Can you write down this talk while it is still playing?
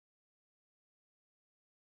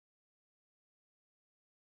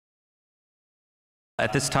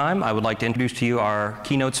At this time, I would like to introduce to you our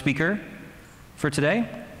keynote speaker for today,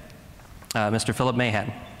 Mr. Phillip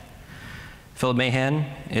Mahan. Phillip Mahan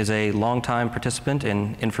is a longtime participant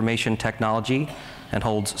in information technology and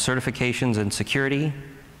holds certifications in security,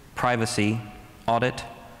 privacy, audit,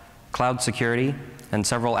 cloud security, and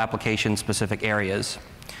several application-specific areas.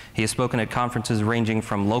 He has spoken at conferences ranging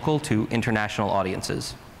from local to international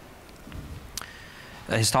audiences.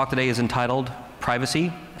 His talk today is entitled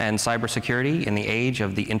Privacy and Cybersecurity in the Age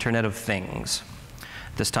of the Internet of Things.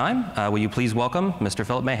 This time, will you please welcome Mr.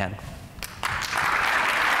 Phillip Mahan.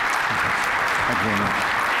 Thank you very much.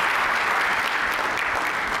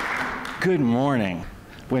 Good morning.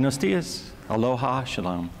 Buenos dias. Aloha.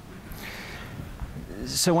 Shalom.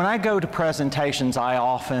 So when I go to presentations, I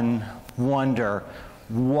often wonder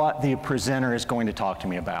what the presenter is going to talk to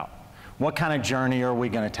me about. What kind of journey are we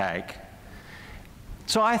going to take?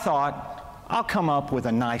 So I thought, I'll come up with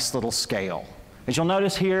a nice little scale. As you'll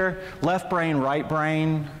notice here, left brain, right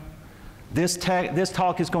brain. This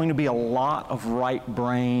talk is going to be a lot of right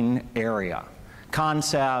brain area.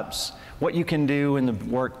 Concepts, what you can do in the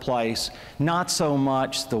workplace, not so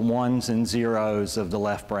much the ones and zeros of the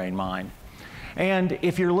left brain mind. And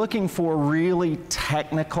if you're looking for really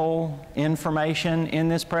technical information in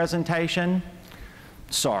this presentation,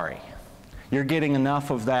 sorry. You're getting enough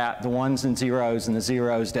of that, the ones and the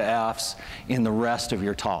zeros to Fs, in the rest of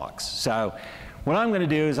your talks. So what I'm going to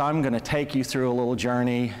do is I'm going to take you through a little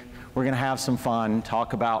journey. We're going to have some fun,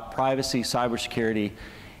 talk about privacy, cybersecurity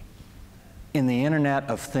in the Internet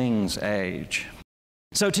of Things age.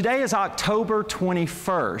 So today is October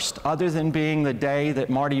 21st, other than being the day that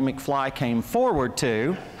Marty McFly came forward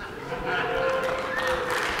to.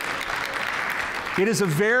 It is a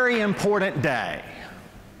very important day.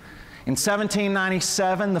 In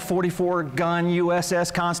 1797, the 44-gun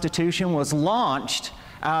USS Constitution was launched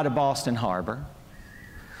out of Boston Harbor.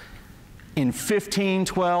 In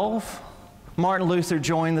 1512, Martin Luther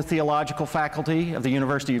joined the theological faculty of the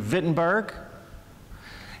University of Wittenberg.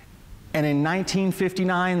 And in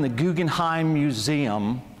 1959, the Guggenheim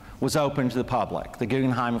Museum was opened to the public. The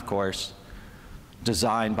Guggenheim, of course,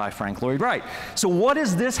 designed by Frank Lloyd Wright. So what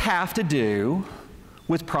does this have to do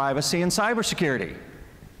with privacy and cybersecurity?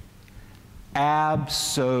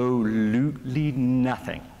 Absolutely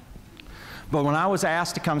nothing. But when I was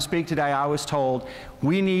asked to come speak today, I was told,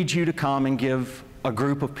 we need you to come and give a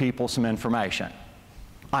group of people some information.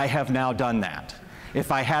 I have now done that.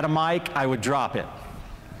 If I had a mic, I would drop it.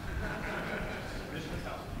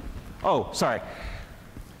 Oh, sorry.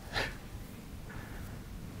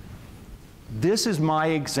 This is my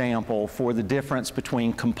example for the difference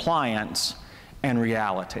between compliance and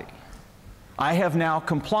reality. I have now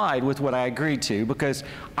complied with what I agreed to because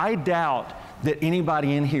I doubt that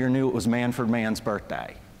anybody in here knew it was Manfred Mann's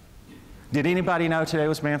birthday. Did anybody know today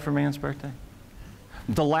was Manfred Mann's birthday?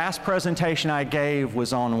 The last presentation I gave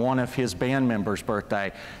was on one of his band members'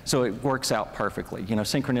 birthday, so it works out perfectly. You know,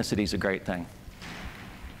 synchronicity is a great thing.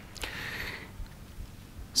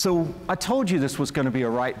 So I told you this was going to be a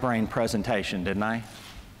right brain presentation, didn't I?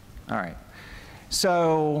 All right.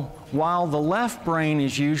 So while the left brain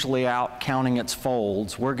is usually out counting its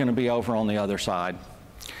folds, we're going to be over on the other side.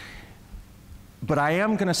 But I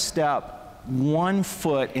am going to step 1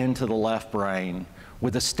 foot into the left brain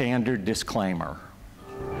with a standard disclaimer.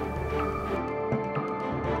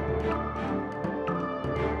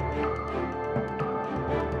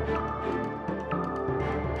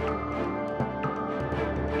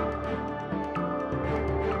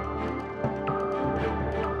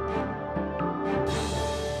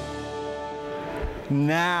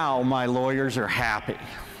 Now my lawyers are happy.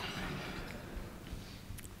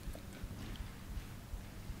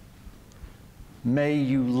 May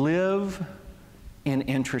you live in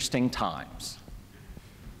interesting times.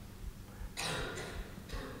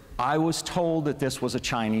 I was told that this was a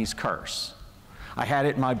Chinese curse. I had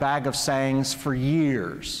it in my bag of sayings for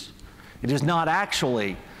years. It is not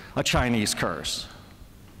actually a Chinese curse.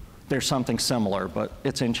 There's something similar, but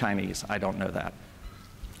it's in Chinese. I don't know that.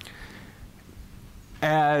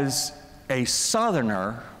 As a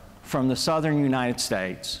Southerner from the southern United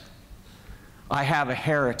States, I have a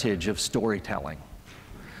heritage of storytelling.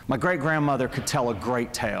 My great-grandmother could tell a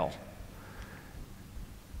great tale.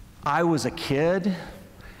 I was a kid,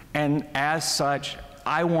 and as such,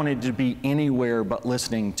 I wanted to be anywhere but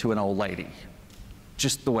listening to an old lady,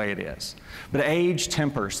 just the way it is. But age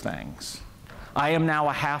tempers things. I am now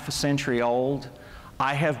a half a century old.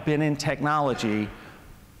 I have been in technology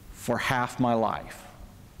for half my life.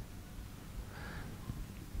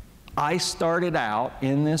 I started out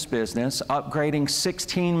in this business upgrading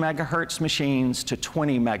 16 megahertz machines to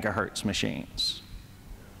 20 megahertz machines.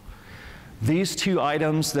 These two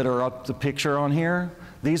items that are up the picture on here,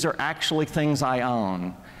 these are actually things I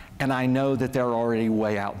own, and I know that they're already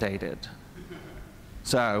way outdated.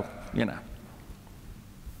 So, you know.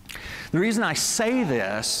 The reason I say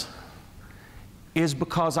this is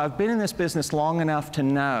because I've been in this business long enough to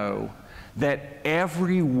know that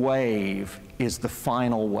every wave is the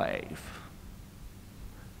final wave.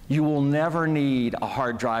 You will never need a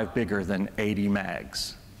hard drive bigger than 80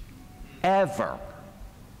 megs, ever.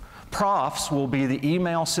 Profs will be the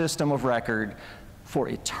email system of record for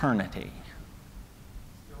eternity.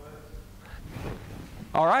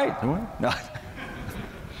 All right. No.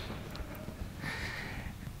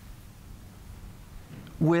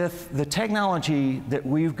 With the technology that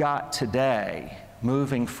we've got today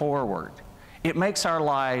moving forward, it makes our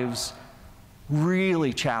lives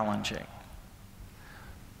really challenging.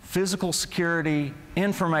 Physical security,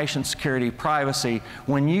 information security, privacy,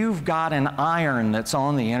 when you've got an iron that's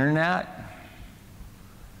on the internet,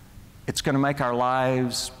 it's going to make our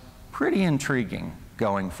lives pretty intriguing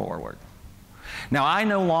going forward. Now, I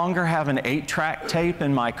no longer have an 8-track tape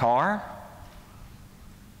in my car,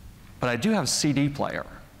 but I do have a CD player.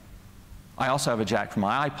 I also have a jack for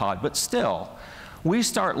my iPod, but still, we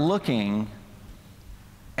start looking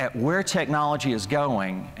at where technology is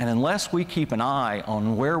going, and unless we keep an eye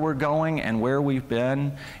on where we're going and where we've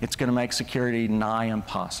been, it's going to make security nigh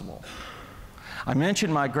impossible. I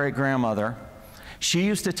mentioned my great-grandmother. She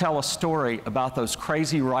used to tell a story about those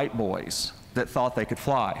crazy Wright boys that thought they could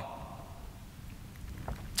fly.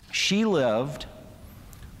 She lived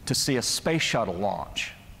to see a space shuttle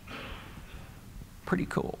launch. Pretty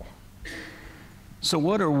cool. So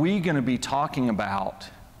what are we going to be talking about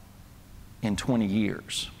in 20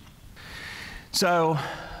 years? So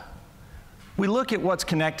we look at what's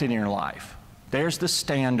connected in your life. There's the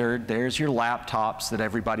standard. There's your laptops that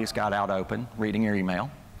everybody's got out open, reading your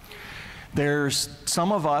email. There's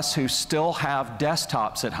some of us who still have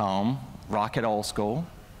desktops at home, rock it old school.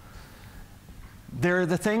 There are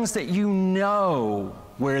the things that you know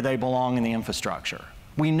where they belong in the infrastructure.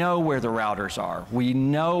 We know where the routers are. We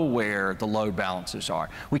know where the load balancers are.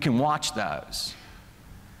 We can watch those.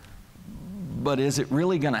 But is it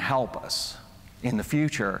really going to help us in the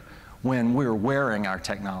future when we're wearing our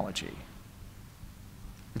technology?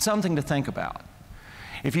 It's something to think about.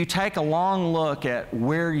 If you take a long look at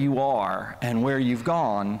where you are and where you've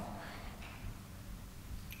gone,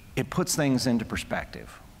 it puts things into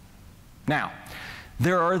perspective. Now,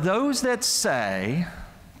 there are those that say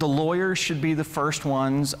the lawyers should be the first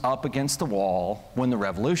ones up against the wall when the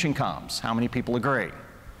revolution comes. How many people agree?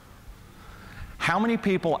 How many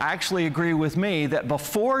people actually agree with me that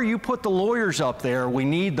before you put the lawyers up there, we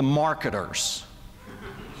need the marketers?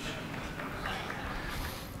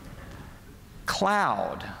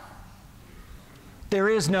 Cloud. There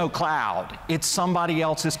is no cloud. It's somebody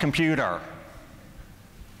else's computer.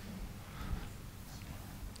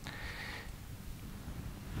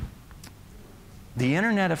 The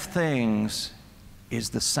Internet of Things is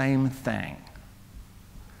the same thing.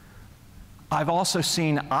 I've also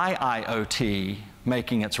seen IIoT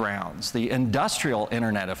making its rounds, the industrial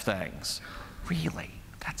Internet of Things. Really,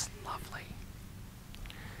 that's lovely.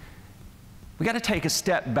 We got to take a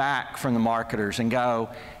step back from the marketers and go,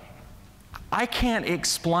 I can't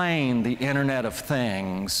explain the Internet of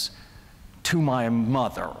Things to my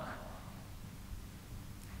mother.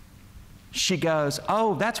 She goes,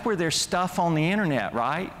 oh, that's where there's stuff on the internet,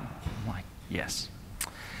 right? I'm like, yes.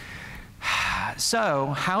 So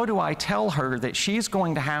how do I tell her that she's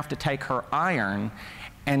going to have to take her iron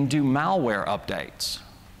and do malware updates?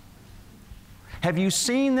 Have you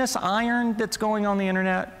seen this iron that's going on the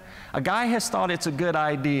internet? A guy has thought it's a good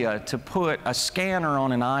idea to put a scanner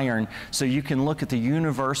on an iron so you can look at the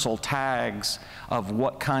universal tags of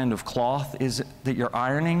what kind of cloth is it that you're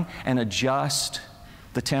ironing and adjust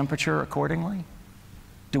the temperature accordingly?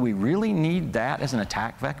 Do we really need that as an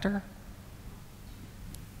attack vector?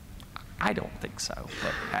 I don't think so,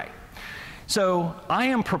 but hey. So I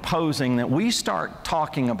am proposing that we start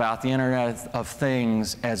talking about the Internet of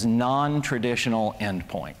Things as non-traditional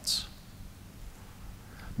endpoints,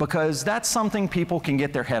 because that's something people can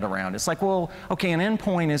get their head around. It's like, well, okay, an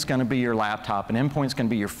endpoint is going to be your laptop, an endpoint is going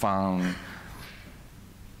to be your phone.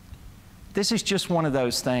 This is just one of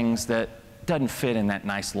those things that doesn't fit in that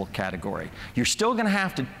nice little category. You're still going to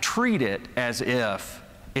have to treat it as if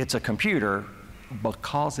it's a computer,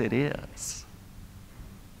 because it is.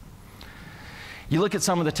 You look at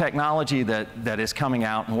some of the technology that is coming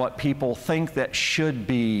out and what people think that should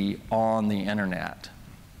be on the internet.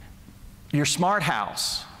 Your smart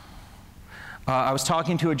house. I was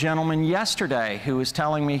talking to a gentleman yesterday who was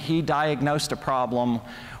telling me he diagnosed a problem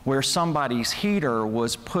where somebody's heater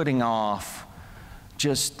was putting off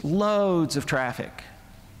just loads of traffic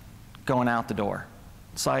going out the door.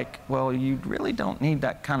 It's like, well, you really don't need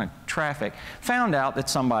that kind of traffic. Found out that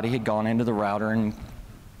somebody had gone into the router and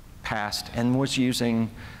passed and was using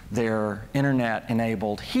their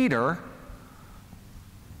internet-enabled heater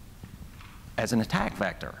as an attack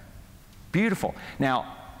vector. Beautiful.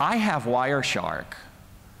 Now, I have Wireshark.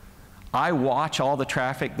 I watch all the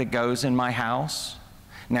traffic that goes in my house.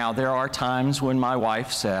 Now, there are times when my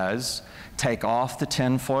wife says, take off the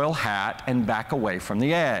tinfoil hat and back away from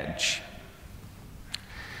the edge.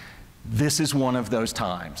 This is one of those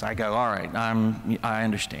times. I go, all right, I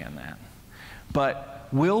understand that. But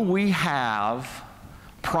will we have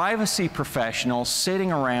privacy professionals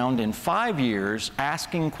sitting around in 5 years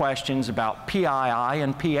asking questions about PII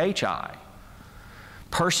and PHI,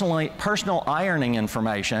 personal ironing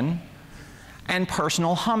information, and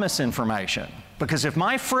personal hummus information? Because if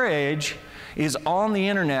my fridge is on the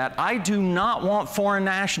internet, I do not want foreign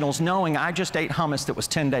nationals knowing I just ate hummus that was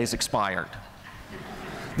 10 days expired.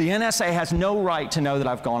 The NSA has no right to know that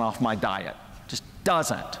I've gone off my diet. Just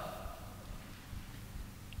doesn't.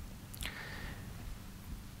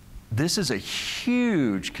 This is a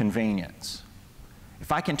huge convenience.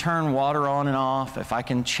 If I can turn water on and off, if I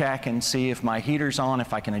can check and see if my heater's on,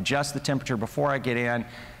 if I can adjust the temperature before I get in,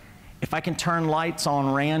 if I can turn lights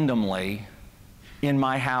on randomly in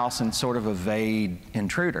my house and sort of evade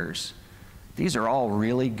intruders, these are all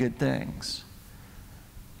really good things.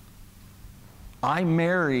 I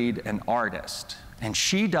married an artist, and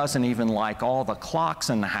she doesn't even like all the clocks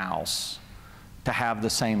in the house to have the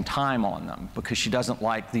same time on them because she doesn't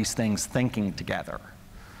like these things thinking together.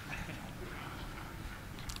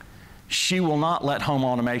 She will not let home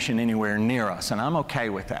automation anywhere near us, and I'm okay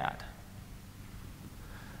with that.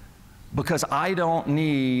 Because I don't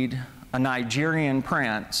need a Nigerian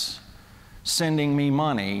prince sending me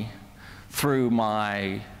money through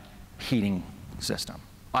my heating system.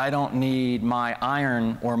 I don't need my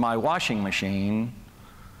iron or my washing machine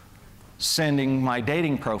sending my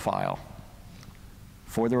dating profile.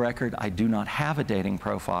 For the record, I do not have a dating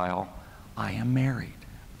profile. I am married.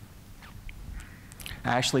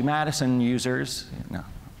 Ashley Madison users, no.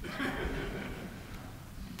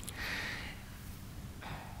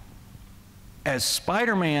 As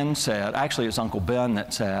Spider-Man said, actually it was Uncle Ben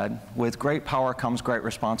that said, with great power comes great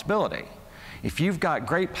responsibility. If you've got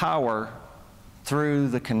great power through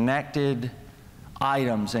the connected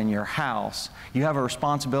items in your house, you have a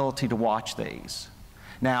responsibility to watch these.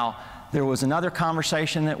 Now, there was another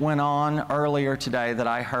conversation that went on earlier today that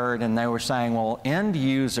I heard, and they were saying, well, end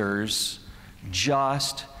users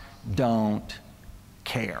just don't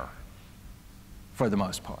care for the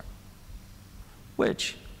most part,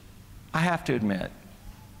 which I have to admit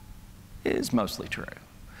is mostly true.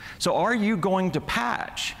 So are you going to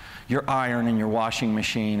patch your iron and your washing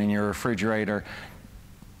machine and your refrigerator?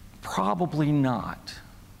 Probably not.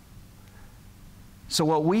 So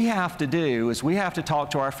what we have to do is we have to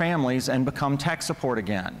talk to our families and become tech support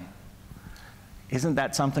again. Isn't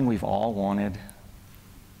that something we've all wanted?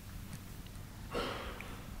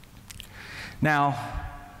 Now,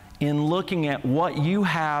 in looking at what you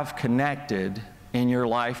have connected in your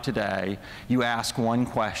life today, you ask one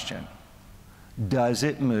question: does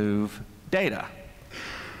it move data?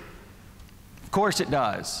 Of course it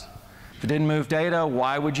does. If it didn't move data,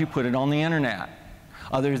 why would you put it on the internet?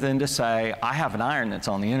 Other than to say, I have an iron that's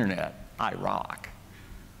on the internet, I rock.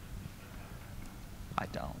 I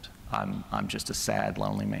don't. I'm just a sad,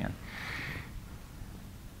 lonely man.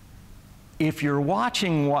 If you're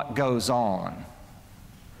watching what goes on,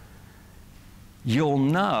 you'll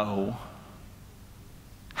know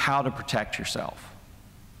how to protect yourself.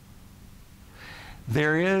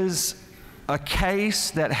 There is a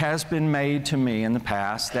case that has been made to me in the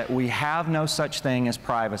past that we have no such thing as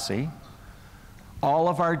privacy. All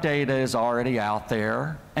of our data is already out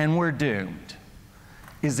there, and we're doomed.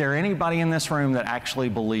 Is there anybody in this room that actually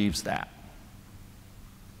believes that?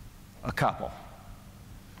 A couple.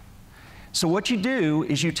 So what you do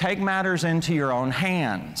is you take matters into your own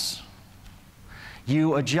hands.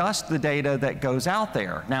 You adjust the data that goes out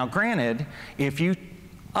there. Now, granted, if you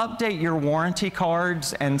update your warranty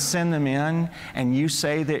cards and send them in, and you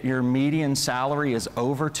say that your median salary is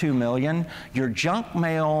over $2 million, your junk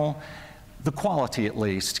mail, the quality at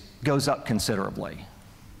least, goes up considerably.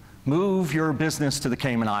 Move your business to the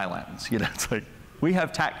Cayman Islands. You know, it's like, we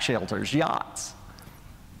have tax shelters, yachts.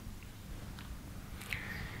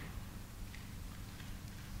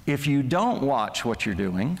 If you don't watch what you're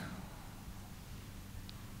doing,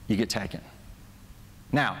 you get taken.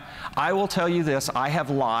 Now, I will tell you this, I have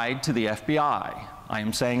lied to the FBI. I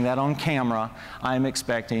am saying that on camera. I am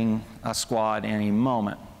expecting a squad any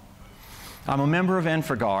moment. I'm a member of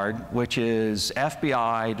InfraGard, which is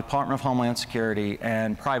FBI, Department of Homeland Security,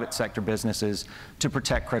 and private sector businesses to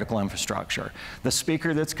protect critical infrastructure. The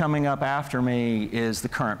speaker that's coming up after me is the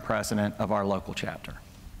current president of our local chapter.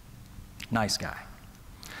 Nice guy.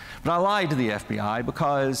 But I lied to the FBI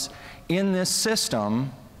because in this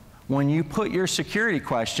system, when you put your security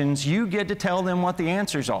questions, you get to tell them what the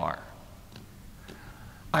answers are.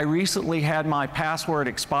 I recently had my password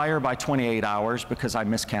expire by 28 hours because I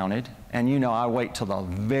miscounted. And you know, I wait till the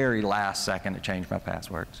very last second to change my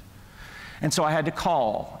passwords. And so I had to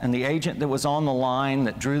call, and the agent that was on the line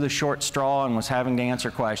that drew the short straw and was having to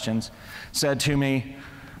answer questions said to me,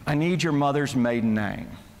 "I need your mother's maiden name."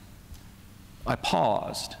 I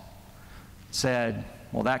paused, said,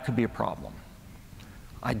 "Well, that could be a problem.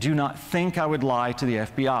 I do not think I would lie to the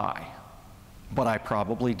FBI, but I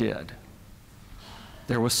probably did."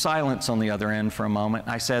 There was silence on the other end for a moment.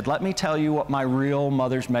 I said, "Let me tell you what my real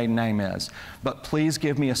mother's maiden name is, but please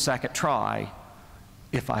give me a second try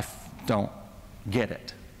if I don't get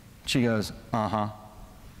it." She goes, "Uh-huh."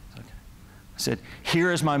 Okay. I said,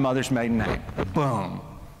 "Here is my mother's maiden name." Boom.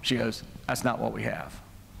 She goes, "That's not what we have."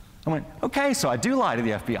 I went, "Okay, so I do lie to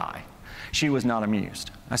the FBI." She was not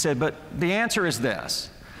amused. I said, "But the answer is this."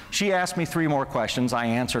 She asked me 3 more questions. I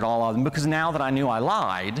answered all of them because now that I knew I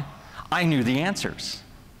lied, I knew the answers.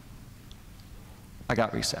 I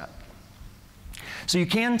got reset. So you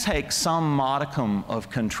can take some modicum of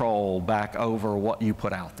control back over what you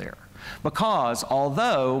put out there. Because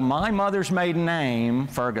although my mother's maiden name,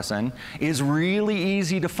 Ferguson, is really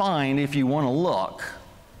easy to find if you want to look,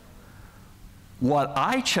 what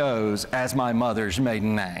I chose as my mother's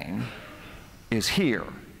maiden name is here.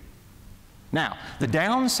 Now, the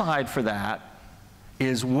downside for that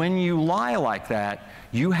is when you lie like that,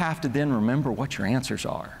 you have to then remember what your answers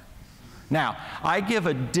are. Now, I give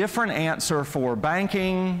a different answer for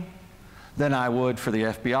banking than I would for the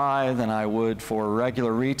FBI, than I would for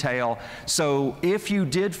regular retail. So if you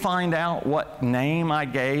did find out what name I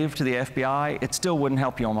gave to the FBI, it still wouldn't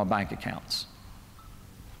help you on my bank accounts.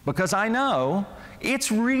 Because I know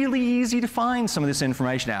it's really easy to find some of this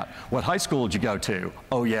information out. What high school did you go to?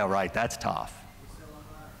 Oh yeah, right, that's tough.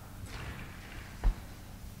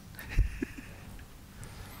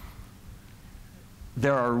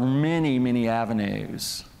 There are many, many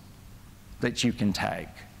avenues that you can take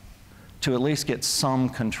to at least get some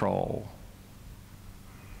control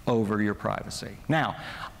over your privacy. Now,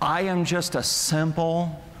 I am just a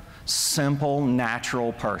simple,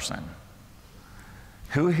 natural person.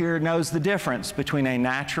 Who here knows the difference between a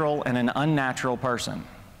natural and an unnatural person?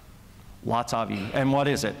 Lots of you. And what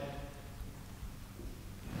is it?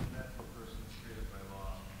 A natural person is created by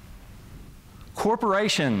law.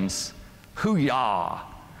 Corporations. Hoo-yah.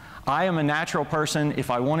 I am a natural person. If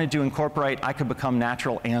I wanted to incorporate, I could become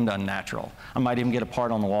natural and unnatural. I might even get a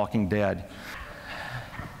part on The Walking Dead.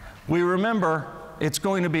 We remember it's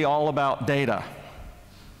going to be all about data.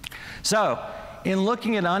 So, in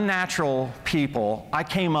looking at unnatural people, I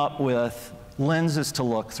came up with lenses to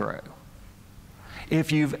look through.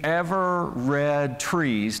 If you've ever read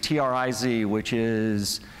TRIZ, T-R-I-Z, which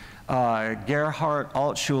is Gerhard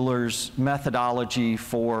Altschuler's methodology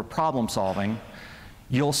for problem solving,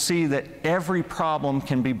 you'll see that every problem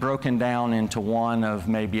can be broken down into one of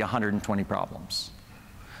maybe 120 problems.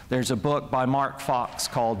 There's a book by Mark Fox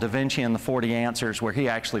called Da Vinci and the 40 Answers where he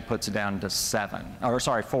actually puts it down to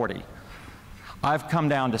 40. I've come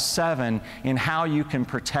down to 7 in how you can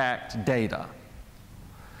protect data.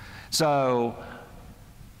 So,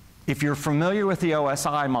 if you're familiar with the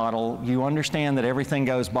U.S.A. model, you understand that everything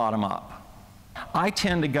goes bottom up. I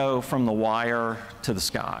tend to go from the wire to the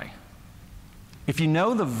sky. If you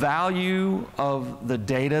know the value of the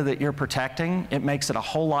data that you're protecting, it makes it a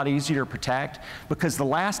whole lot easier to protect, because the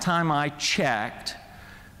last time I checked,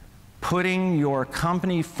 putting your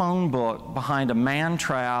company phone book behind a man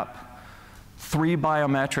trap, 3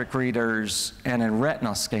 biometric readers, and a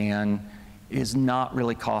retina scan is not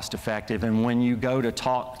really cost effective. And when you go to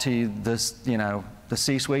talk to this, the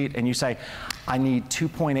C-suite and you say, "I need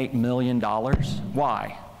 $2.8 million,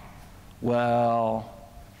 why?" "Well,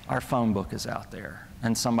 our phone book is out there,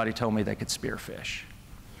 and somebody told me they could spearfish."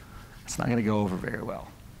 It's not going to go over very well.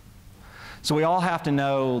 So we all have to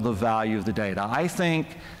know the value of the data. I think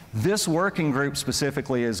this working group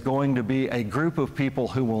specifically is going to be a group of people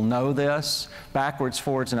who will know this backwards,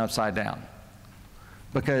 forwards, and upside down.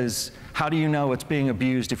 Because how do you know it's being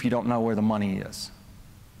abused if you don't know where the money is?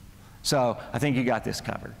 So I think you got this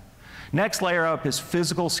covered. Next layer up is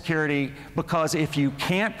physical security, because if you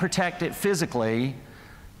can't protect it physically,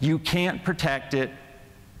 you can't protect it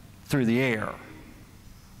through the air.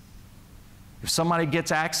 If somebody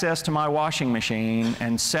gets access to my washing machine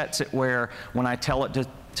and sets it where when I tell it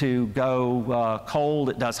to go cold,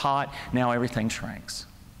 it does hot, now everything shrinks.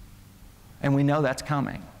 And we know that's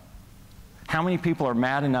coming. How many people are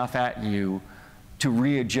mad enough at you to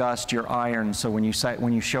readjust your iron so when you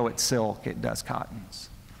show it silk, it does cottons?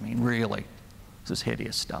 I mean, really, this is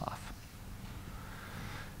hideous stuff.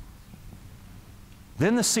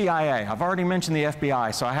 Then the CIA. I've already mentioned the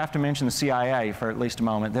FBI, so I have to mention the CIA for at least a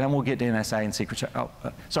moment. Then we'll get to NSA and Secret Service.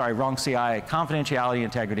 Sorry, wrong CIA. Confidentiality,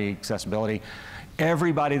 integrity, accessibility.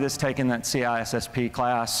 Everybody that's taken that CISSP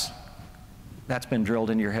class, that's been drilled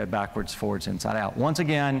into your head backwards, forwards, inside out. Once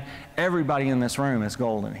again, everybody in this room is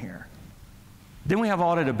golden here. Then we have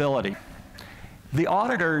auditability. The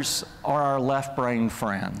auditors are our left brain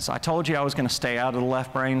friends. I told you I was going to stay out of the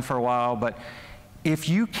left brain for a while, but if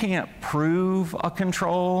you can't prove a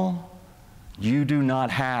control, you do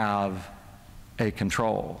not have a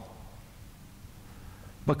control.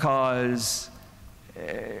 Because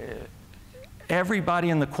everybody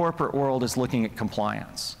in the corporate world is looking at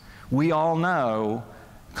compliance. We all know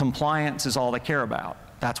compliance is all they care about.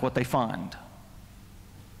 That's what they fund.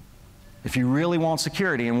 If you really want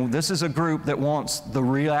security, and this is a group that wants the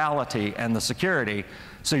reality and the security,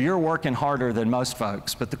 so you're working harder than most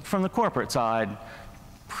folks. But from the corporate side,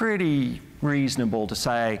 pretty reasonable to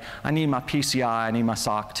say, I need my PCI, I need my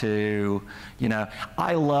SOC 2. You know,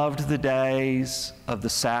 I loved the days of the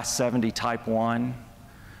SAS 70 Type 1,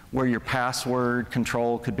 where your password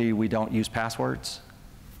control could be, we don't use passwords.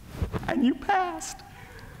 And you passed.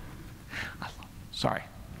 Sorry.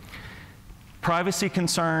 Privacy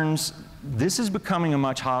concerns, this is becoming a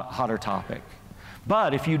much hotter topic.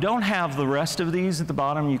 But if you don't have the rest of these at the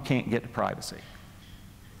bottom, you can't get to privacy.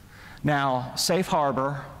 Now, safe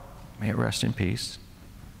harbor, may it rest in peace.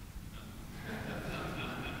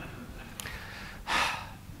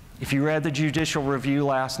 If you read the judicial review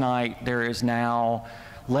last night, there is now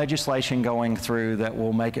legislation going through that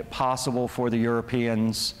will make it possible for the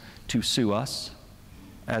Europeans to sue us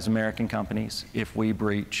as American companies if we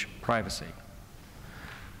breach privacy.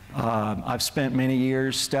 I've spent many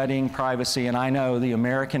years studying privacy, and I know the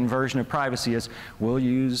American version of privacy is, we'll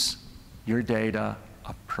use your data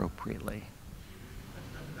appropriately.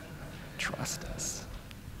 Trust us.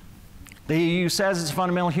 The EU says it's a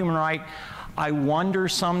fundamental human right. I wonder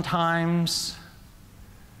sometimes,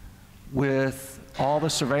 with all the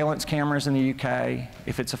surveillance cameras in the UK,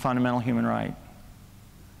 if it's a fundamental human right.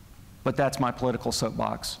 But that's my political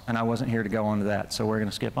soapbox, and I wasn't here to go into that, so we're going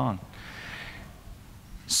to skip on.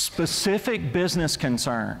 Specific business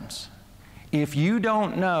concerns. If you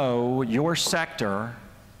don't know your sector,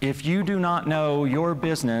 if you do not know your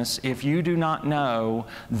business, if you do not know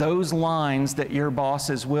those lines that your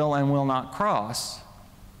bosses will and will not cross,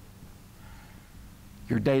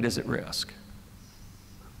 your data's at risk.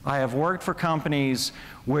 I have worked for companies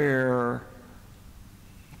where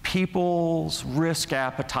people's risk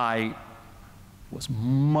appetite was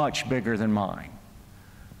much bigger than mine.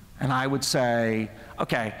 And I would say,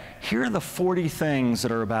 okay, here are the 40 things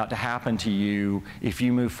that are about to happen to you if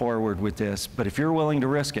you move forward with this, but if you're willing to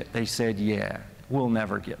risk it, they said, yeah, we'll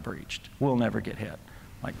never get breached. We'll never get hit.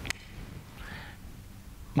 Like,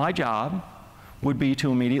 my job would be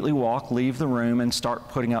to immediately leave the room and start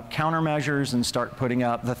putting up countermeasures and start putting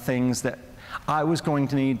up the things that I was going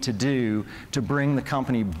to need to do to bring the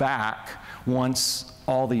company back once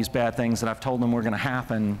all these bad things that I've told them were going to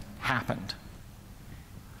happen, happened.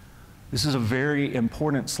 This is a very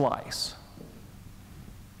important slice.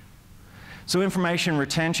 So information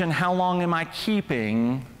retention, how long am I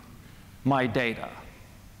keeping my data?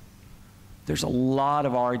 There's a lot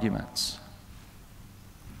of arguments.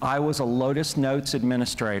 I was a Lotus Notes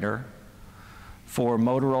administrator for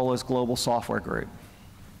Motorola's global software group.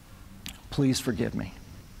 Please forgive me.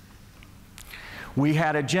 We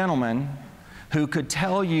had a gentleman who could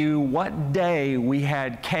tell you what day we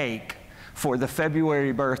had cake for the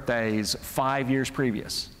February birthdays 5 years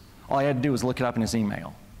previous. All I had to do was look it up in his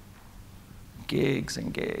email. Gigs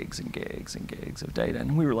and gigs and gigs and gigs of data.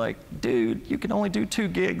 And we were like, dude, you can only do 2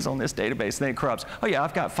 gigs on this database, then it corrupts. Oh yeah,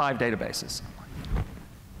 I've got 5 databases.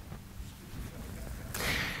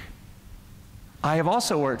 I have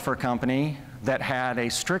also worked for a company that had a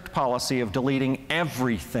strict policy of deleting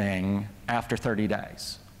everything after 30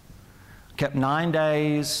 days. Kept 9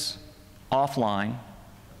 days offline,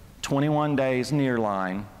 21 days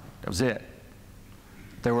nearline, that was it.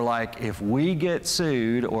 They were like, if we get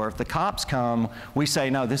sued or if the cops come, we say,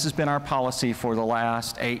 no, this has been our policy for the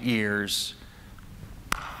last 8 years.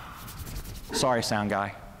 Sorry, sound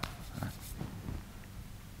guy.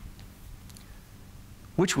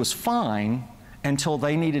 Which was fine until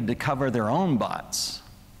they needed to cover their own butts.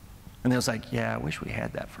 And they was like, yeah, I wish we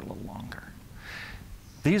had that for a little longer.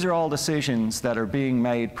 These are all decisions that are being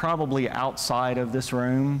made probably outside of this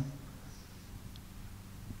room.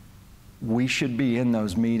 We should be in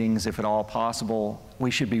those meetings if at all possible.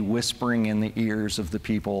 We should be whispering in the ears of the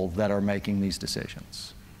people that are making these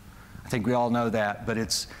decisions. I think we all know that, but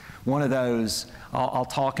it's one of those, I'll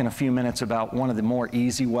talk in a few minutes about one of the more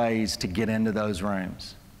easy ways to get into those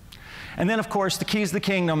rooms. And then, of course, the keys to the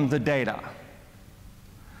kingdom, the data.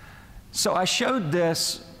 So I showed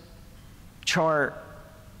this chart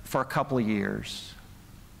for a couple of years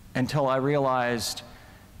until I realized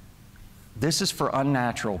this is for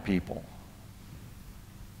unnatural people.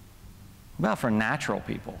 What about for natural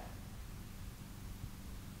people?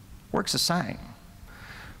 Works the same.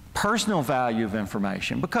 Personal value of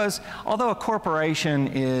information, because although a corporation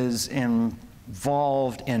is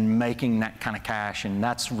involved in making that kind of cash, and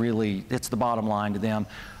that's really, it's the bottom line to them,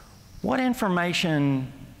 what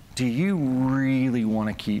information do you really want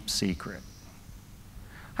to keep secret?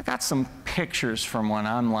 I got some pictures from when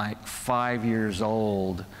I'm like 5 years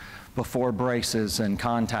old, before braces and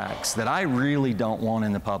contacts, that I really don't want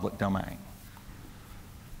in the public domain.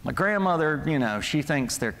 My grandmother, you know, she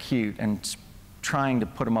thinks they're cute and trying to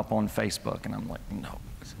put them up on Facebook, and I'm like, no.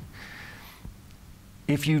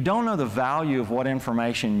 If you don't know the value of what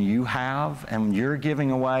information you have and you're giving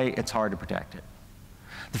away, it's hard to protect it.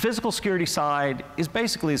 The physical security side is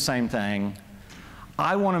basically the same thing.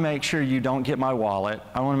 I want to make sure you don't get my wallet.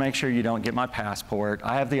 I want to make sure you don't get my passport.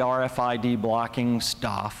 I have the RFID blocking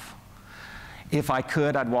stuff. If I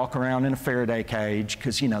could, I'd walk around in a Faraday cage,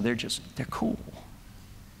 because, you know, they're cool.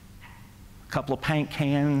 A couple of paint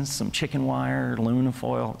cans, some chicken wire, aluminum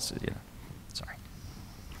foil, yeah, sorry.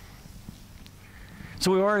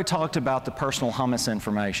 So we already talked about the personal hummus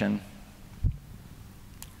information.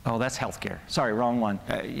 Oh, that's healthcare. Sorry, wrong one.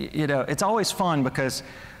 You know, it's always fun because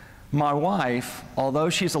my wife, although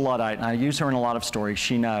she's a Luddite, and I use her in a lot of stories,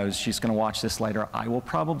 she knows, she's going to watch this later, I will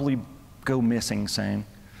probably go missing soon.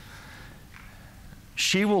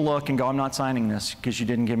 She will look and go, I'm not signing this because you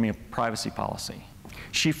didn't give me a privacy policy.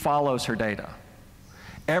 She follows her data.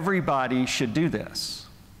 Everybody should do this.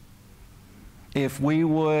 If we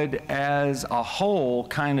would, as a whole,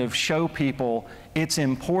 kind of show people it's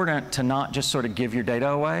important to not just sort of give your data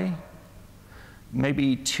away.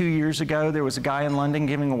 Maybe 2 years ago, there was a guy in London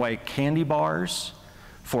giving away candy bars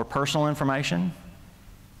for personal information.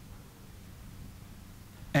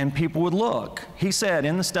 And people would look. He said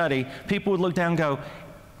in the study, people would look down and go,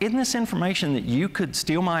 isn't this information that you could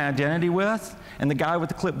steal my identity with? And the guy with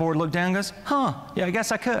the clipboard looked down and goes, huh, yeah, I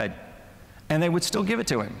guess I could. And they would still give it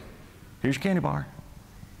to him. Here's your candy bar.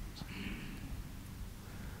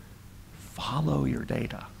 Follow your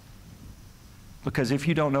data. Because if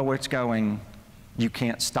you don't know where it's going, you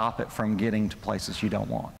can't stop it from getting to places you don't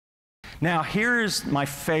want. Now, here's my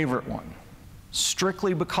favorite one,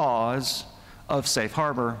 strictly because of safe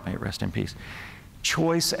harbor, may it rest in peace,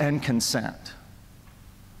 choice and consent.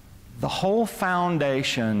 The whole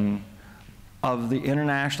foundation of the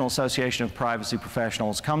International Association of Privacy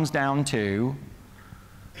Professionals comes down to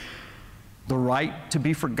the right to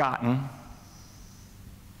be forgotten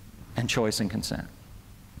and choice and consent.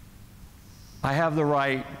 I have the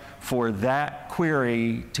right for that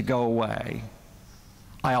query to go away.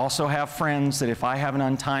 I also have friends that if I have an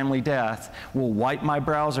untimely death, will wipe my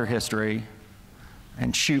browser history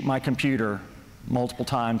and shoot my computer multiple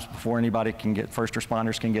times before anybody can get, first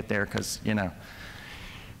responders can get there, because, you know,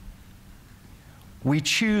 we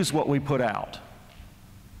choose what we put out.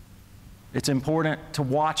 It's important to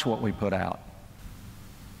watch what we put out.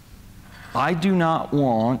 I do not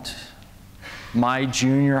want my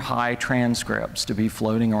junior high transcripts to be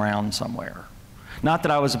floating around somewhere. Not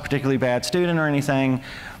that I was a particularly bad student or anything,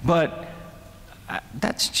 but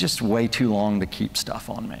that's just way too long to keep stuff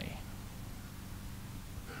on me.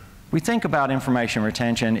 We think about information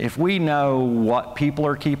retention. If we know what people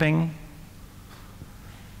are keeping,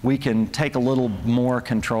 we can take a little more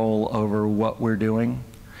control over what we're doing.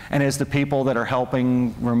 And as the people that are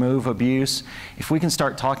helping remove abuse, if we can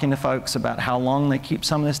start talking to folks about how long they keep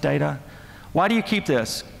some of this data. Why do you keep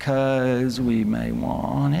this? Because we may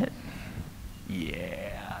want it.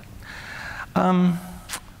 Yeah. I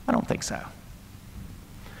don't think so.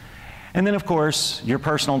 And then, of course, your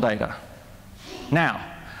personal data. Now,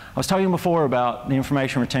 I was talking before about the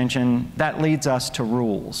information retention. That leads us to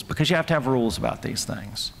rules, because you have to have rules about these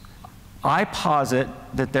things. I posit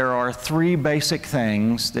that there are 3 basic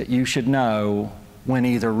things that you should know when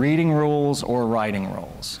either reading rules or writing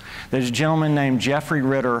rules. There's a gentleman named Jeffrey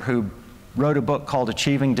Ritter who wrote a book called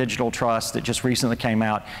Achieving Digital Trust that just recently came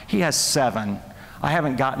out. He has 7. I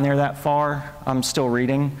haven't gotten there that far. I'm still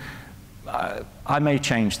reading. I may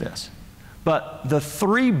change this. But the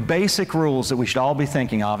 3 basic rules that we should all be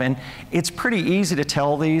thinking of, and it's pretty easy to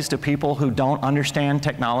tell these to people who don't understand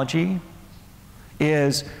technology,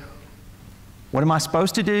 is what am I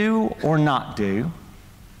supposed to do or not do?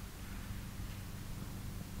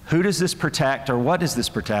 Who does this protect, or what does this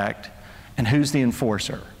protect? And who's the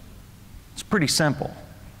enforcer? It's pretty simple.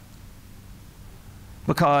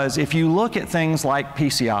 Because if you look at things like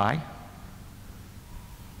PCI,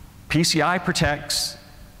 PCI protects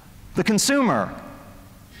the consumer.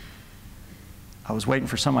 I was waiting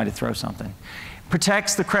for somebody to throw something.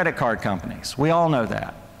 Protects the credit card companies. We all know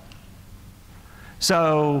that.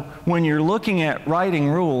 So when you're looking at writing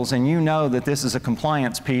rules and you know that this is a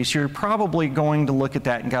compliance piece, you're probably going to look at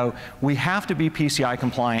that and go, we have to be PCI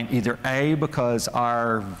compliant, either A, because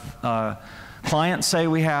our clients say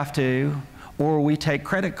we have to, or we take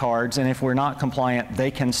credit cards, and if we're not compliant,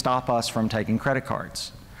 they can stop us from taking credit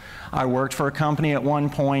cards. I worked for a company at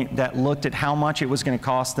one point that looked at how much it was going to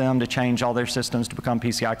cost them to change all their systems to become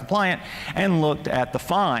PCI compliant and looked at the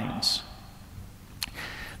fines.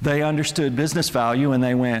 They understood business value and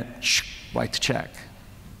they went, write the check.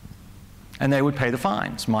 And they would pay the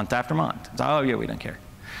fines month after month. So, oh yeah, we don't care.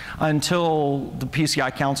 Until the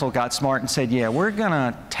PCI Council got smart and said, yeah, we're going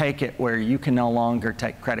to take it where you can no longer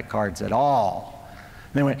take credit cards at all.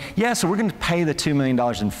 And they went, yeah, so we're going to pay the $2 million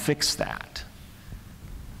and fix that.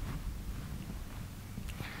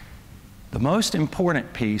 The most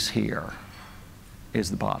important piece here is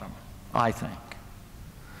the bottom, I think.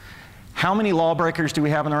 How many lawbreakers do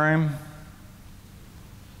we have in the room?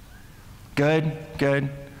 Good, good,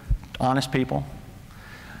 honest people.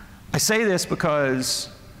 I say this because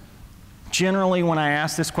generally when I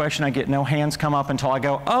ask this question, I get no hands come up until I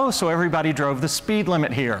go, oh, so everybody drove the speed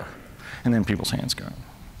limit here. And then people's hands go.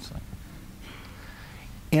 So.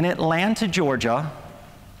 In Atlanta, Georgia,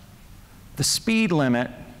 the speed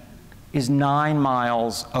limit is 9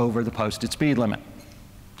 miles over the posted speed limit.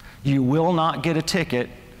 You will not get a ticket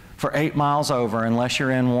for 8 miles over unless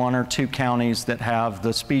you're in 1 or 2 counties that have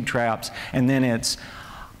the speed traps, and then it's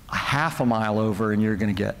a half a mile over and you're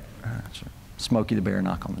going to get Smokey the Bear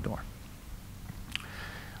knock on the door.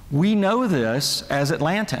 We know this as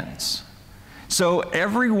Atlantans. So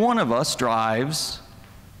every one of us drives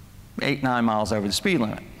 8, 9 miles over the speed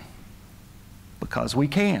limit because we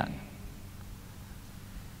can.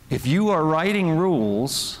 If you are writing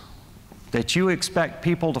rules that you expect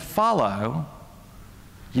people to follow,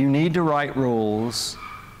 you need to write rules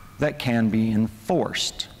that can be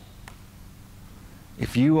enforced.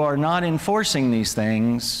 If you are not enforcing these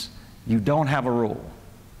things, you don't have a rule.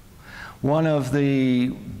 One of the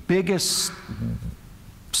biggest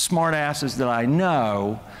smartasses that I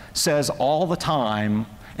know says all the time,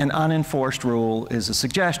 an unenforced rule is a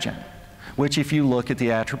suggestion, which if you look at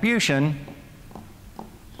the attribution,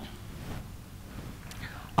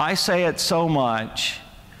 I say it so much,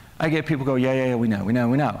 I get people go, yeah, we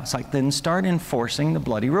know. It's like, then start enforcing the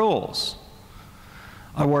bloody rules.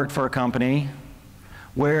 I worked for a company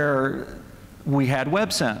where we had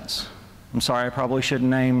WebSense. I'm sorry, I probably shouldn't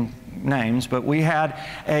name names, but we had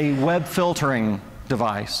a web filtering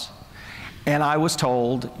device. And I was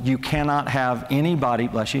told you cannot have anybody,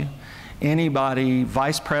 bless you, anybody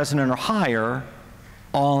vice president or higher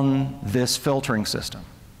on this filtering system.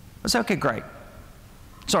 I said, okay, great.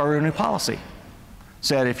 So I wrote a new policy.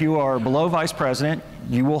 Said if you are below vice president,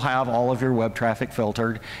 you will have all of your web traffic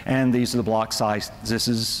filtered, and these are the block size. This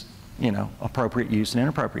is, appropriate use and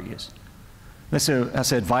inappropriate use. I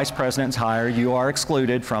said, vice president's higher, you are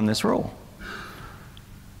excluded from this rule.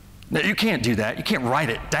 No, you can't do that. You can't write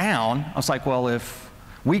it down. I was like, well, if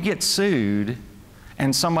we get sued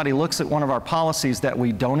and somebody looks at one of our policies that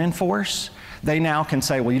we don't enforce, they now can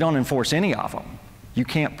say, well, you don't enforce any of them. You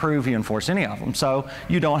can't prove you enforce any of them, so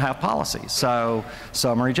you don't have policies. So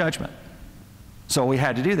summary judgment. So we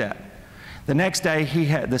had to do that. The next day,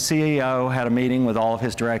 the CEO had a meeting with all of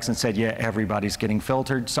his directs and said, yeah, everybody's getting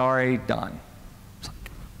filtered. Sorry, done.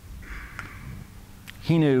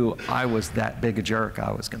 He knew I was that big a jerk,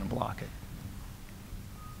 I was going to block it.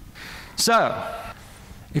 So,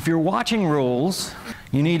 if you're watching rules,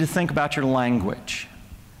 you need to think about your language.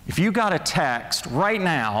 If you got a text right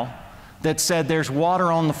now that said there's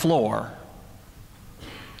water on the floor,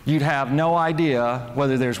 you'd have no idea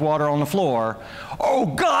whether there's water on the floor. Oh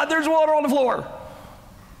God, there's water on the floor.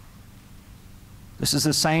 This is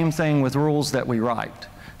the same thing with rules that we write.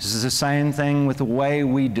 This is the same thing with the way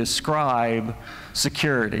we describe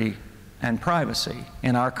security and privacy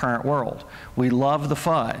in our current world. We love the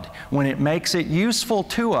FUD. When it makes it useful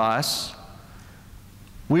to us,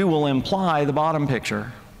 we will imply the bottom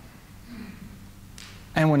picture.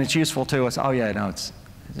 And when it's useful to us, oh yeah, no,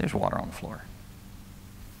 there's water on the floor.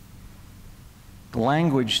 The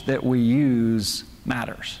language that we use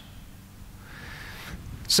matters.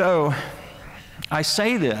 So I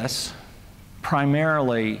say this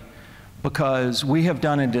primarily because we have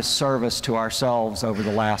done a disservice to ourselves over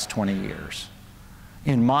the last 20 years.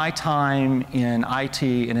 In my time in IT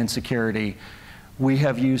and in security, we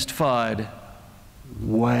have used FUD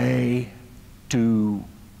way too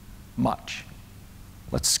much.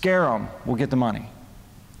 Let's scare them, we'll get the money.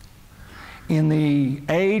 In the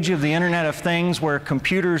age of the Internet of Things, where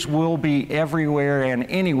computers will be everywhere and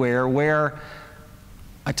anywhere, where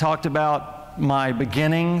I talked about my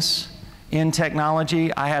beginnings in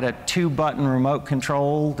technology, I had a 2-button remote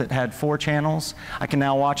control that had 4 channels. I can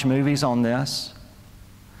now watch movies on this.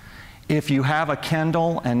 If you have a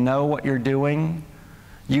Kindle and know what you're doing,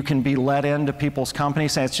 you can be let into people's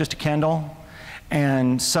companies, say it's just a Kindle,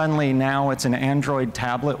 and suddenly now it's an Android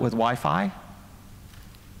tablet with Wi-Fi.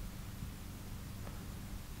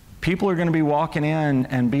 People are going to be walking in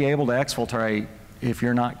and be able to exfiltrate if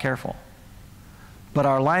you're not careful. But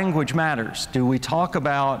our language matters. Do we talk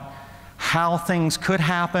about how things could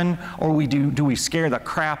happen, or do we scare the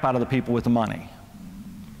crap out of the people with the money?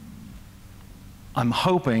 I'm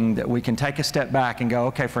hoping that we can take a step back and go,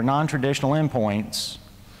 okay, for non-traditional endpoints,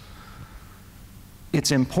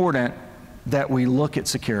 it's important that we look at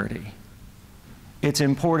security. It's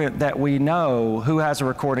important that we know who has a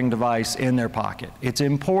recording device in their pocket. It's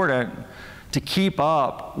important to keep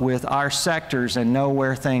up with our sectors and know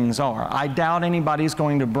where things are. I doubt anybody's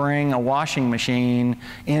going to bring a washing machine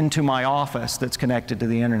into my office that's connected to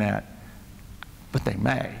the internet, but they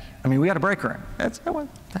may. I mean, we got a break room.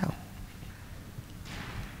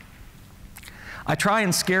 I try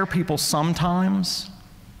and scare people sometimes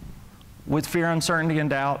with fear, uncertainty, and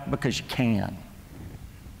doubt because you can.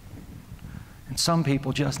 And some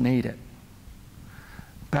people just need it.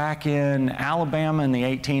 Back in Alabama in the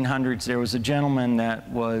 1800s, there was a gentleman that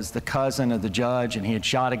was the cousin of the judge, and he had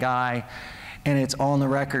shot a guy, and it's on the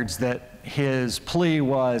records that his plea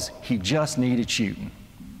was he just needed shooting.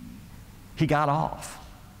 He got off.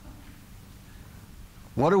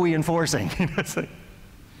 What are we enforcing?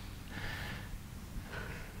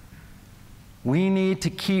 We need to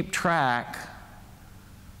keep track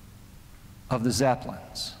of the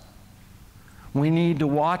Zeppelins. We need to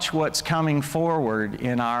watch what's coming forward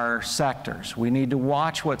in our sectors. We need to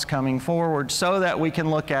watch what's coming forward so that we can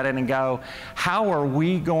look at it and go, how are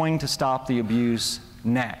we going to stop the abuse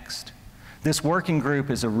next? This working group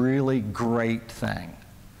is a really great thing.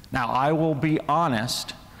 Now, I will be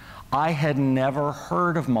honest, I had never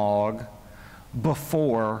heard of MAAWG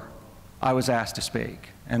before I was asked to speak.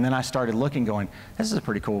 And then I started looking, going, this is a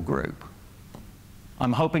pretty cool group.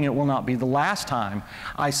 I'm hoping it will not be the last time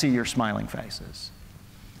I see your smiling faces.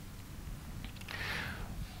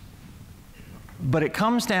 But it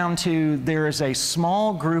comes down to there is a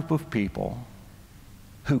small group of people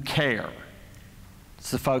who care. It's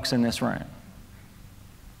the folks in this room.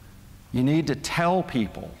 You need to tell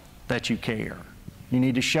people that you care. You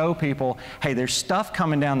need to show people, hey, there's stuff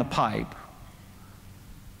coming down the pipe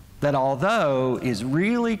that although is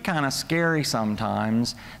really kind of scary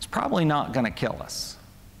sometimes, it's probably not going to kill us.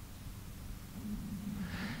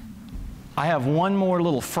 I have one more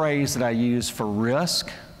little phrase that I use for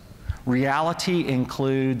risk. Reality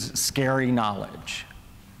includes scary knowledge.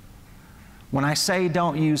 When I say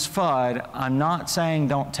don't use FUD, I'm not saying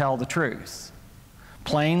don't tell the truth.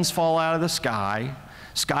 Planes fall out of the sky.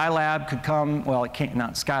 Skylab could come, well, it can't,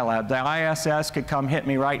 not Skylab, the ISS could come hit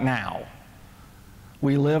me right now.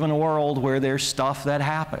 We live in a world where there's stuff that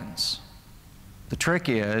happens. The trick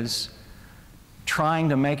is trying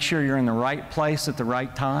to make sure you're in the right place at the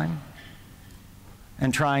right time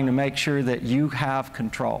and trying to make sure that you have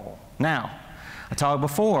control. Now, I talked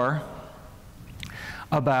before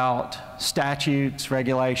about statutes,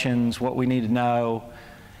 regulations, what we need to know.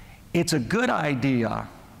 It's a good idea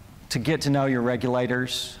to get to know your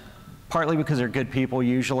regulators, partly because they're good people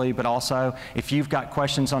usually, but also if you've got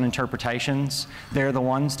questions on interpretations, they're the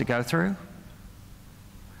ones to go through.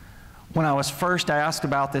 When I was first asked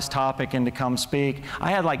about this topic and to come speak,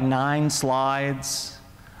 I had like 9 slides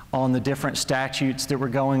on the different statutes that were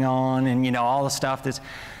going on and all the stuff that's,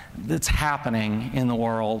 that's happening in the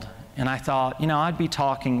world. And I thought, you know, I'd be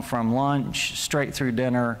talking from lunch straight through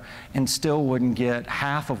dinner and still wouldn't get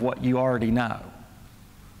half of what you already know.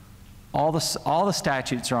 All the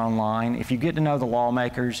statutes are online. If you get to know the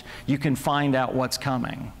lawmakers, you can find out what's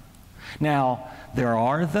coming. Now, there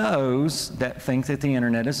are those that think that the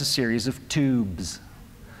internet is a series of tubes.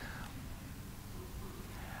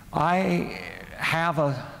 I have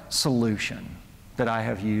a solution that I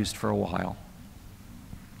have used for a while.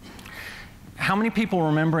 How many people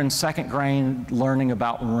remember in second grade learning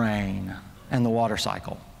about rain and the water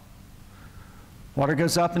cycle? Water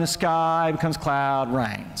goes up in the sky, becomes cloud,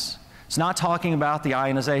 rains. It's not talking about the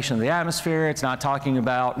ionization of the atmosphere. It's not talking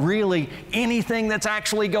about really anything that's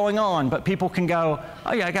actually going on, but people can go,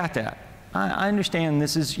 oh yeah, I got that. I understand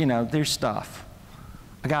this is, you know, there's stuff.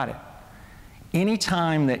 I got it.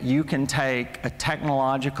 Anytime that you can take a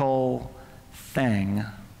technological thing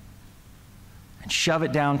and shove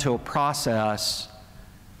it down to a process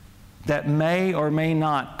that may or may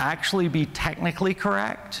not actually be technically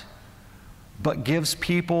correct, but gives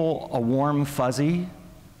people a warm fuzzy,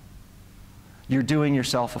 you're doing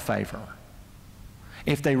yourself a favor.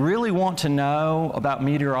 If they really want to know about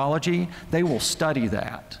meteorology, they will study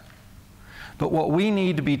that. But what we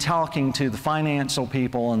need to be talking to the financial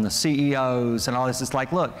people and the CEOs and all this is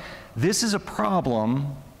like, look, this is a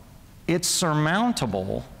problem, it's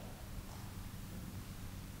surmountable,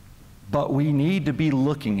 but we need to be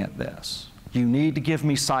looking at this. You need to give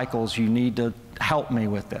me cycles, you need to help me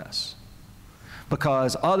with this.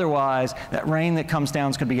 Because otherwise, that rain that comes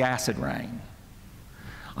down is going to be acid rain.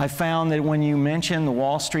 I found that when you mention the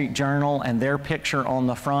Wall Street Journal and their picture on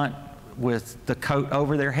the front with the coat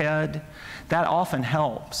over their head, that often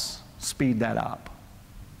helps speed that up.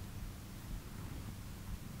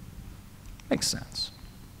 Makes sense.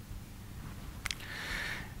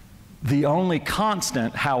 The only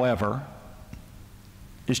constant, however,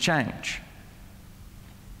 is change.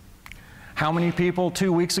 How many people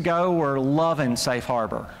 2 weeks ago were loving Safe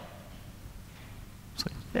Harbor? It's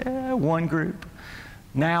like, yeah, one group.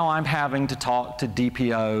 Now I'm having to talk to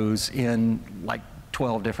DPOs in like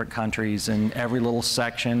 12 different countries, and every little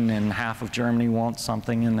section, and half of Germany wants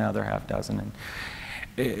something and the other half doesn't. And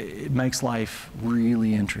it makes life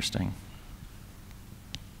really interesting.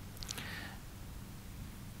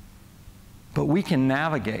 But we can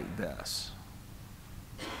navigate this.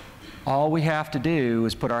 All we have to do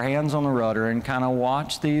is put our hands on the rudder and kind of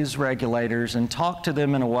watch these regulators and talk to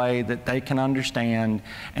them in a way that they can understand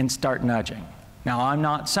and start nudging. Now, I'm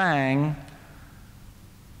not saying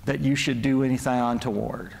that you should do anything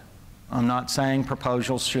untoward. I'm not saying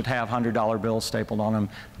proposals should have $100 bills stapled on them.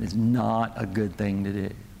 It's not a good thing to do.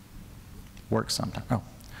 Works sometimes. Oh.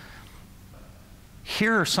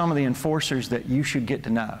 Here are some of the enforcers that you should get to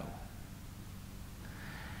know.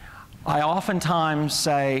 I oftentimes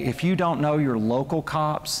say, if you don't know your local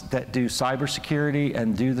cops that do cybersecurity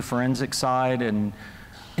and do the forensic side and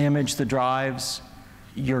image the drives,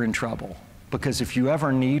 you're in trouble. Because if you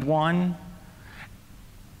ever need one,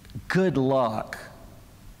 good luck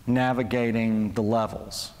navigating the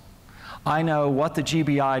levels. I know what the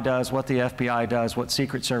GBI does, what the FBI does, what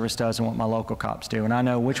Secret Service does, and what my local cops do. And I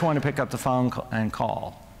know which one to pick up the phone and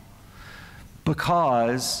call.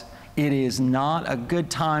 Because it is not a good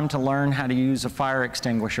time to learn how to use a fire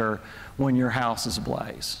extinguisher when your house is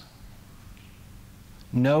ablaze.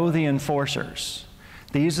 Know the enforcers.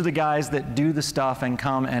 These are the guys that do the stuff and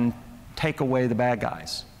come and take away the bad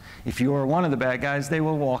guys. If you are one of the bad guys, they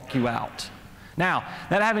will walk you out. Now,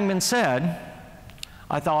 that having been said,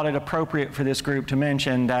 I thought it appropriate for this group to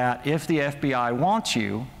mention that if the FBI wants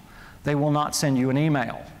you, they will not send you an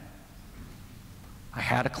email. I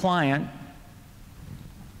had a client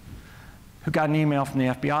who got an email from the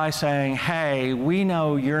FBI saying, hey, we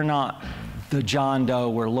know you're not the John Doe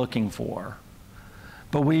we're looking for,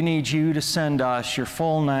 but we need you to send us your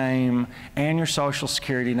full name and your social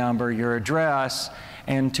security number, your address,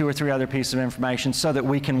 and 2 or 3 other pieces of information so that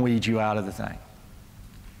we can weed you out of the thing.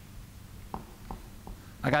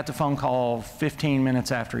 I got the phone call 15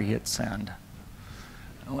 minutes after he hit send.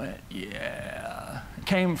 I went, yeah. It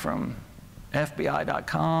came from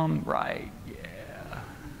FBI.com, right, yeah.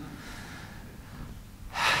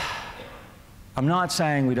 I'm not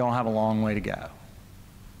saying we don't have a long way to go.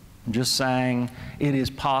 I'm just saying it is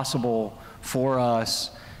possible for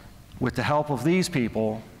us, with the help of these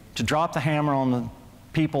people, to drop the hammer on the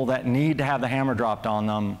people that need to have the hammer dropped on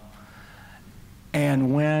them.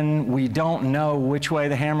 And when we don't know which way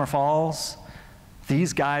the hammer falls,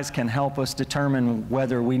 these guys can help us determine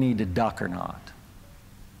whether we need to duck or not.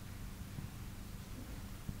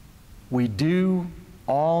 We do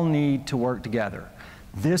all need to work together.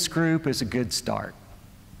 This group is a good start.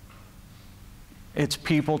 It's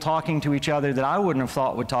people talking to each other that I wouldn't have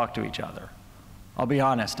thought would talk to each other. I'll be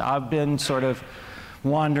honest, I've been sort of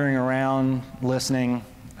wandering around, listening,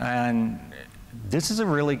 and this is a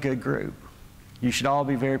really good group. You should all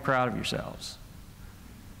be very proud of yourselves.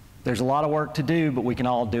 There's a lot of work to do, but we can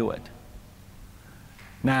all do it.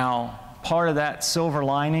 Now, part of that silver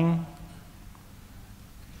lining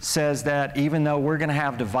says that even though we're going to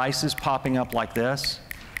have devices popping up like this,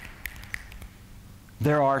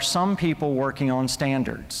 there are some people working on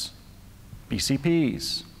standards,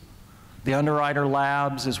 BCPs. The Underwriter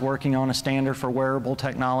Labs is working on a standard for wearable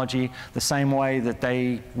technology the same way that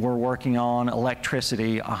they were working on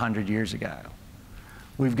electricity 100 years ago.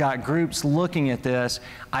 We've got groups looking at this.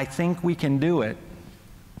 I think we can do it.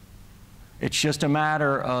 It's just a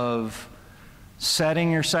matter of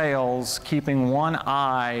setting your sails, keeping one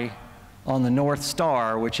eye on the North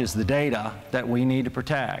Star, which is the data that we need to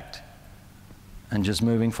protect, and just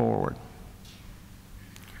moving forward.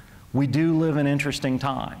 We do live in interesting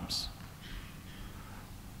times.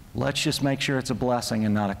 Let's just make sure it's a blessing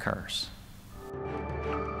and not a curse.